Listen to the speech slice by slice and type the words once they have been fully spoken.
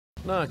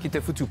Nā, ki te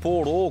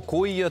whutupōro,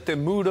 ko ia te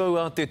mūrau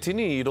a te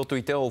tini I roto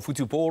I te ao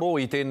whutupōro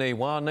I tēnei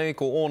wānei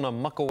ko ona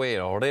makawe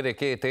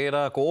rereke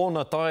tērā, ko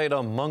ona taira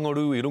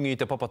mangaru I rungi I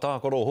te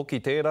papatākoro hoki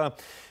tērā.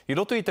 I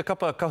roto I te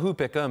kapa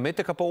kahupeka me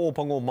te kapa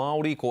ōpango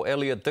Māori ko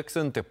Elliot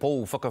Dixon, te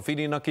pou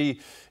whakawhirinaki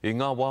I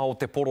ngā wā o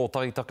te poro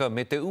taitaka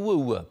me te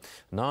uaua.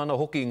 Nāna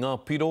hoki ngā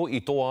piro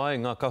I toa ai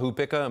ngā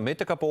kahupeka me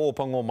te kapa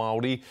ōpango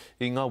Māori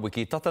I ngā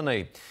wiki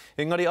tatanei.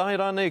 Engari ai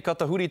rānei ka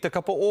tahuri te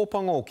kapa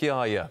ōpango ki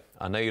aia.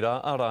 Anei rā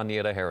a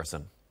Rāniera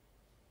Harrison.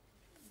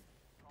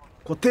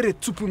 Ko tere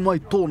tupu mai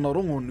tōna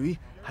rongonui,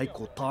 hei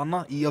ko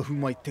tāna I ahu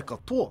mai te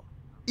katoa,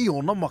 I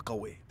ona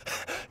makawe.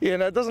 Yeah,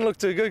 no, it doesn't look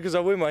too good because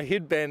I wear my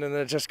headband and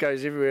it just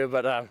goes everywhere,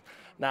 but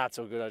nah, it's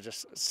all good.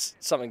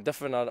 Something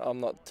different. I'm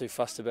not too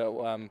fussed about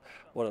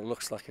what it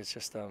looks like. It's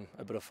just a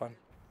bit of fun.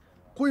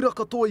 Koira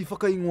katoa I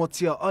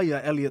whakaingoatia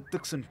aia Elliot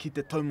Dixon ki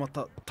te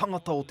taumata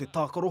tangata o te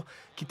tākaro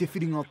ki te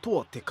whiringa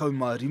toa te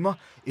kaumārima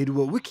e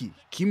rua wiki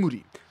ki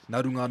muri. Nā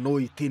runga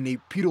noi tēnei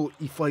piro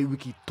I whai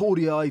wiki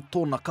tōria ai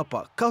tōna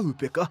kapa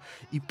kahupeka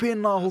I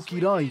pēnā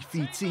hoki rā I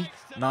Fiji,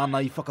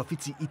 nāna I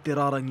whakawhiti I te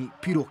rārangi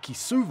piro ki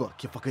Suva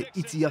ki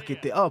whakaiti ake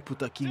te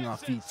āputa ki ngā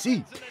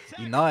Fiji.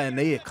 I nāia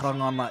nei e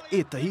karangana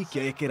etahi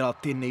kia eke rā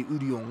tēnei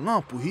uri o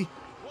Ngāpuhi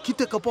ki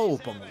te kapa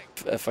ōpango.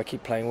 If I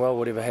keep playing well,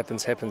 whatever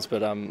happens, happens.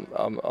 But I'm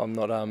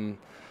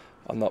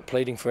not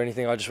pleading for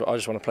anything. I just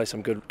want to play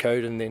some good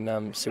code and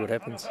then see what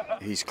happens.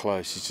 He's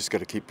close. He's just got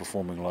to keep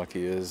performing like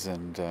he is,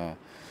 and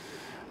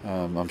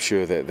I'm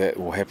sure that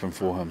will happen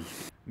for him.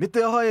 Me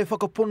te aha e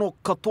whakapono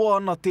katoa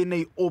ana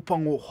tēnei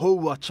ōpango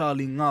haua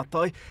Charlie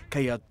Ngātai,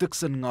 kei a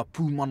Dixon ngā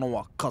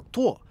pūmanawa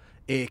katoa,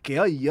 e ke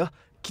aia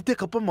ki te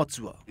kapa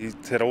matua. He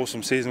had an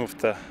awesome season with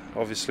the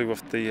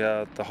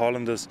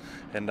Highlanders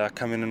and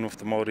coming in with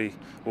the Māori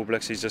All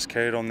Blacks. He's just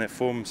carried on that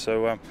form,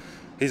 so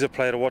he's a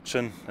player to watch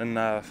in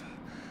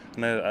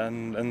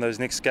those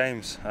next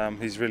games.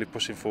 He's really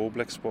pushing for All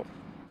Black spot.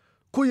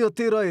 Ko ia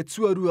tērā e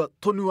tuarua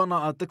tonu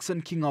ana a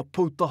Dixon ki ngā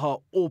pautaha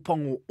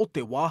ōpango o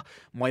te wā,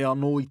 mai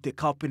anō I te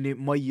kāpene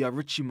mai a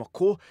Richie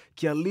McCaw,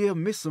 kia Lea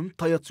Messam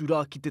tai atu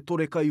rā ki te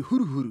torekai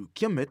huruhuru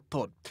kia Matt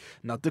Todd.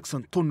 Nā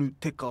Dixon tonu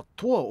te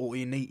katoa o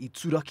enei I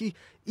turaki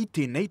I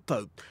tēnei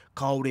tau,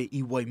 kaore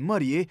I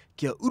Waimarie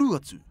kia uru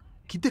atu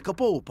ki te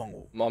kapa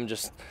ōpango. I'm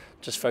just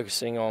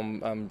focusing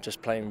on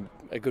just playing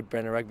a good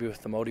brand of rugby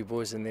with the Māori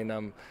boys, and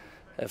then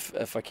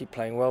if I keep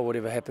playing well,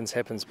 whatever happens,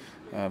 happens.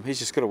 He's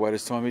just got to wait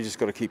his time. He's just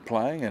got to keep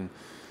playing, and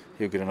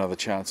he'll get another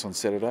chance on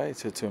Saturday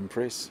to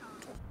impress.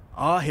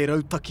 He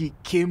rautaki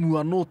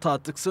kēmua no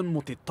tā Dixon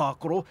mo te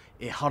tākoro,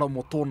 e hara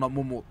mo tōna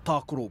momo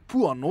tākoro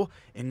puano,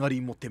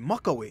 engari mo te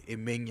makawe e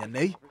mengia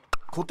nei,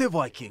 ko te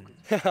Viking.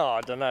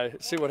 I don't know.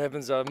 See what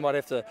happens. I might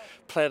have to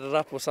plait it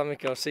up or something.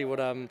 I'll see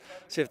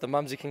if the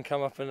mumsy can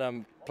come up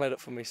and plait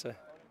it for me. So.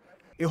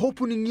 E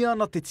hopuningi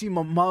ana te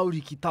tima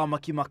Māori ki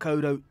tāmaki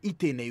makaurau I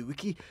tēnei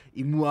wiki,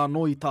 I mua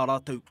anō I tā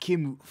rātou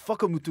kemu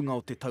whakamutunga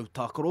o te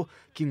tautākaro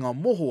ki ngā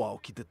moho ao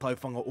ki te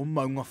taiwhanga o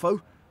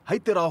Maungawhau. Hei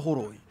te rā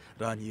horoi,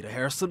 Rāniera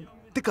Harrison,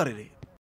 te Karere.